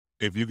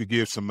If you could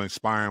give some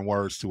inspiring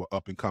words to an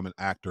up-and-coming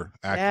actor,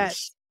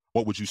 actress, Yes.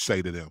 what would you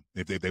say to them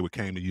if they would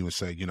came to you and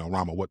say,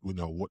 Rama,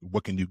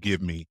 what can you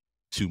give me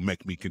to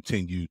make me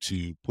continue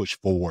to push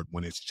forward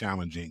when it's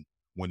challenging,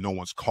 when no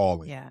one's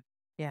calling? Yeah.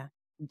 Yeah.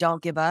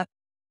 Don't give up.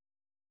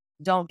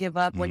 Don't give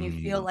up. When you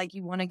feel Mm, like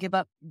you want to give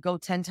up, go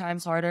 10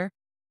 times harder,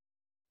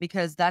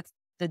 because that's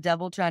the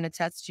devil trying to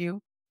test you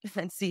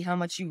and see how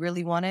much you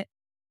really want it.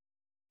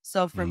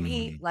 So for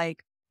me, mm,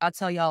 like, I'll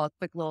tell y'all a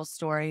quick little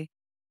story.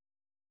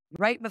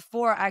 Right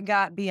before I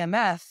got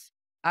BMF,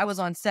 I was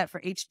on set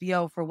for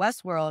HBO for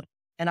Westworld,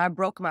 and I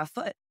broke my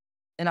foot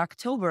in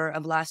October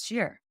of last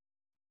year.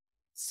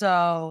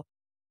 So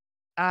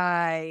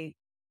I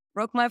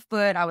broke my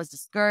foot. I was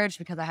discouraged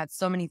because I had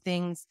so many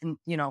things in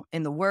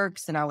the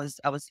works, and I was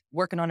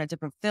working on a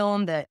different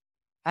film that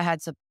I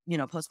had to,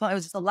 postpone. It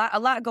was just a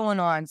lot going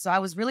on. So I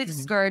was really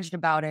discouraged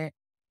about it,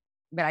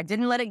 but I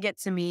didn't let it get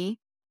to me.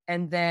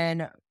 And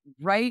then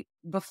right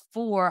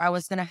before I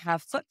was going to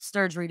have foot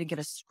surgery to get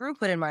a screw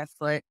put in my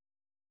foot,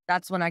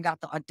 that's when I got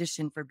the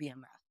audition for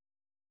BMF.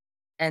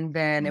 And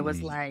then it was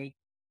mm. like,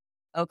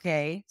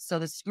 okay, so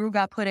the screw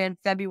got put in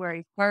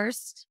February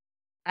 1st.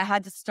 I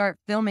had to start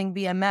filming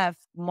BMF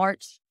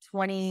March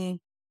 22nd,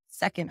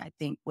 I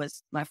think,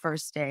 was my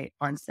first day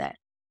on set.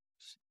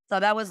 So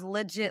that was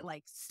legit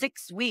like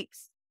 6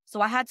 weeks. So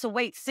I had to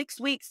wait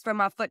 6 weeks for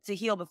my foot to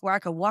heal before I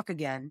could walk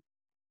again.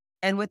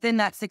 And within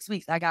that 6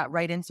 weeks, I got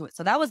right into it.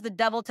 So that was the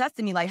devil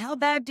testing me. Like, how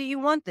bad do you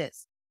want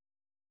this?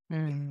 So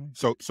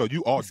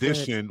you That's good.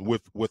 auditioned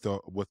with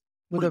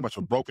pretty much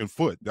a broken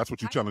foot. That's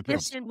what you're I telling them.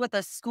 auditioned with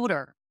a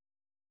scooter,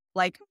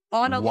 like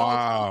on a little.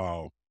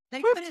 Wow.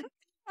 They put it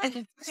in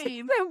the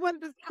frame.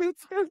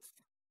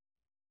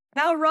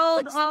 I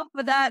rolled off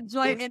of that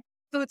joint in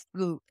foot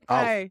scoop.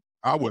 I, Hey,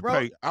 I would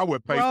pay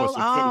for roll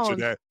some footage of on.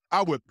 that.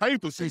 I would pay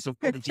to see some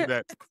footage of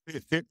that.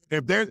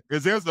 If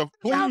there's a,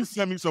 please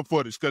send me some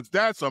footage, because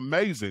that's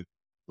amazing.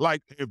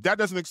 Like, if that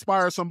doesn't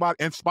inspire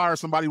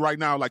somebody right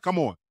now, like, come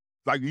on.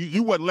 Like,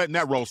 you wasn't letting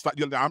that roll. Stop.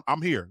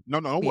 I'm here.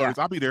 No worries.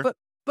 I'll be there.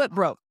 Foot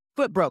broke.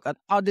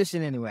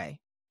 Audition anyway.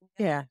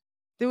 Yeah.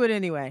 Do it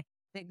anyway.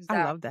 Exactly.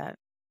 I love that.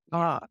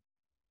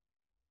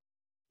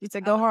 You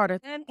said go harder.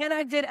 And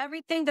I did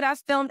everything that I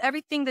filmed,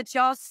 everything that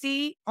y'all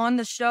see on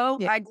the show,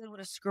 Yeah. I did with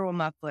a screw in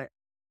my foot.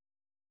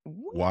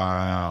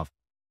 Wow.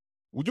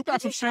 Well, you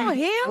got some shit.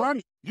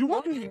 You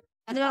want it.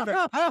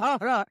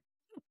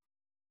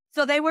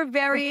 So they were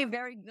very,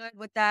 very good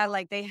with that.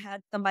 Like, they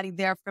had somebody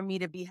there for me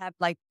to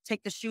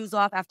take the shoes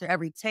off after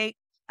every take.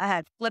 I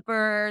had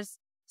flippers.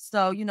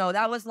 So,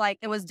 that was like,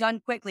 it was done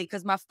quickly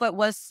because my foot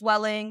was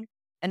swelling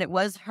and it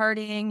was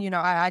hurting.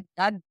 I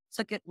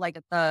took it like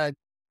a thug,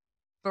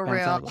 for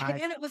real.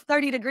 And it was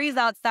 30 degrees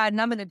outside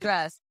and I'm in a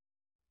dress.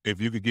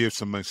 If you could give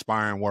some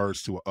inspiring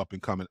words to an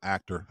up-and-coming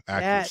actor,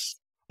 actress,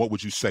 what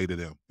would you say to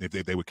them if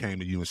they would came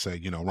to you and say,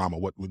 Rama,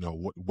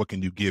 what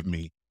can you give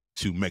me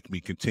to make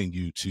me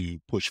continue to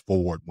push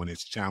forward when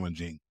it's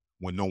challenging,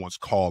 when no one's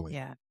calling?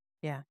 Yeah.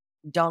 Yeah.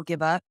 Don't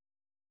give up.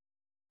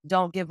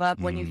 Don't give up.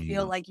 When you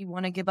feel Mm, like you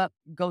want to give up,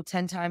 go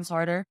 10 times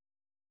harder,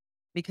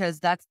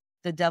 because that's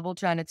the devil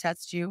trying to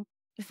test you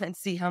and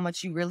see how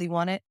much you really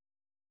want it.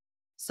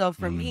 So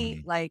for me,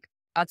 mm, like,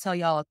 I'll tell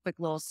y'all a quick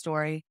little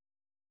story.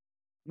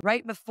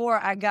 Right before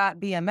I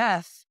got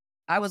BMF,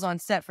 I was on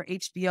set for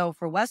HBO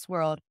for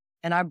Westworld,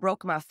 and I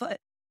broke my foot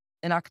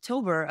in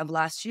October of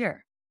last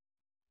year.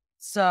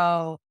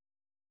 So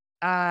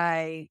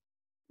I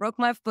broke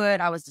my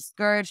foot. I was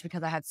discouraged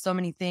because I had so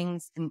many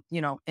things in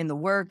the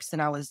works, and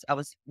I was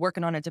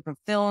working on a different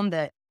film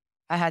that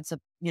I had to,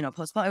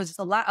 postpone. It was just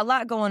a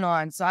lot going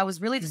on. So I was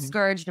really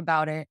discouraged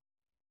about it,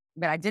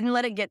 but I didn't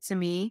let it get to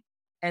me.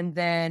 And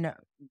then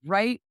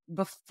right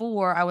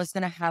before I was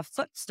going to have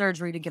foot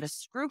surgery to get a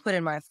screw put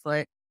in my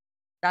foot,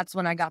 that's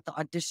when I got the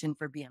audition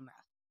for BMF.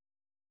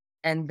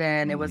 And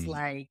then it was mm.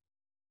 like,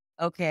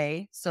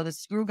 okay, so the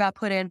screw got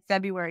put in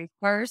February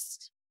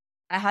 1st.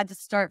 I had to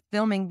start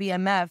filming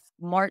BMF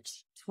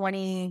March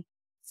 22nd,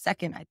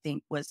 I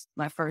think, was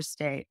my first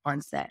day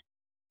on set.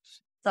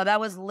 So that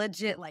was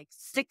legit like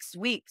 6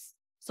 weeks.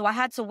 So I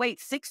had to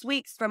wait 6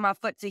 weeks for my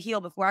foot to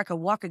heal before I could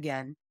walk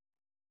again.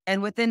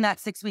 And within that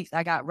 6 weeks,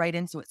 I got right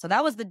into it. So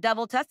that was the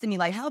devil testing me.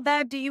 Like, how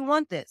bad do you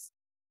want this?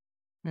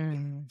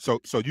 So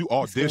you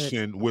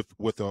auditioned with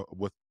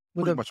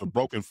pretty much a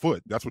broken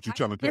foot. That's what you're I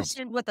telling them.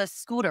 auditioned with a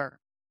scooter,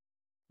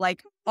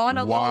 like on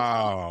a little.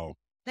 Wow.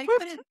 They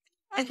put it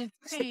in the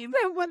frame.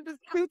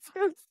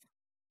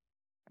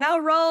 I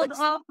rolled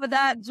off of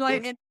that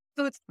joint in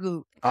foot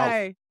scoop.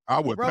 I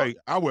would pay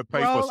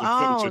for some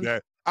footage of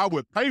that. I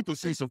would pay to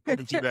see some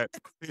footage of that.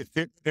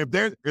 If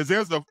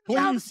there's a,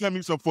 please send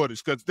me some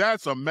footage, because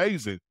that's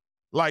amazing.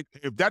 Like,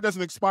 if that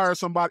doesn't inspire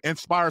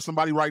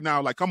somebody right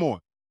now, like, come on.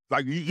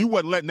 Like, you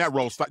wasn't letting that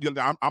roll. Stop.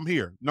 I'm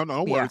here.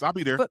 No worries. I'll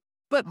be there.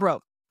 Foot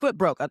broke.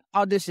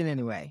 Audition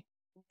anyway.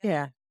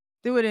 Yeah.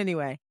 Do it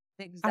anyway.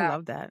 Exactly. I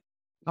love that.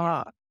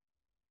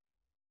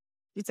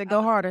 You said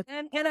go harder.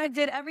 And I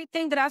did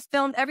everything that I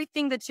filmed,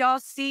 everything that y'all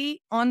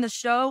see on the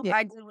show,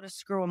 I did with a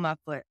screw in my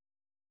foot.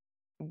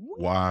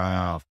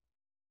 Wow.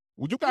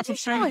 Well, you got some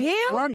shit.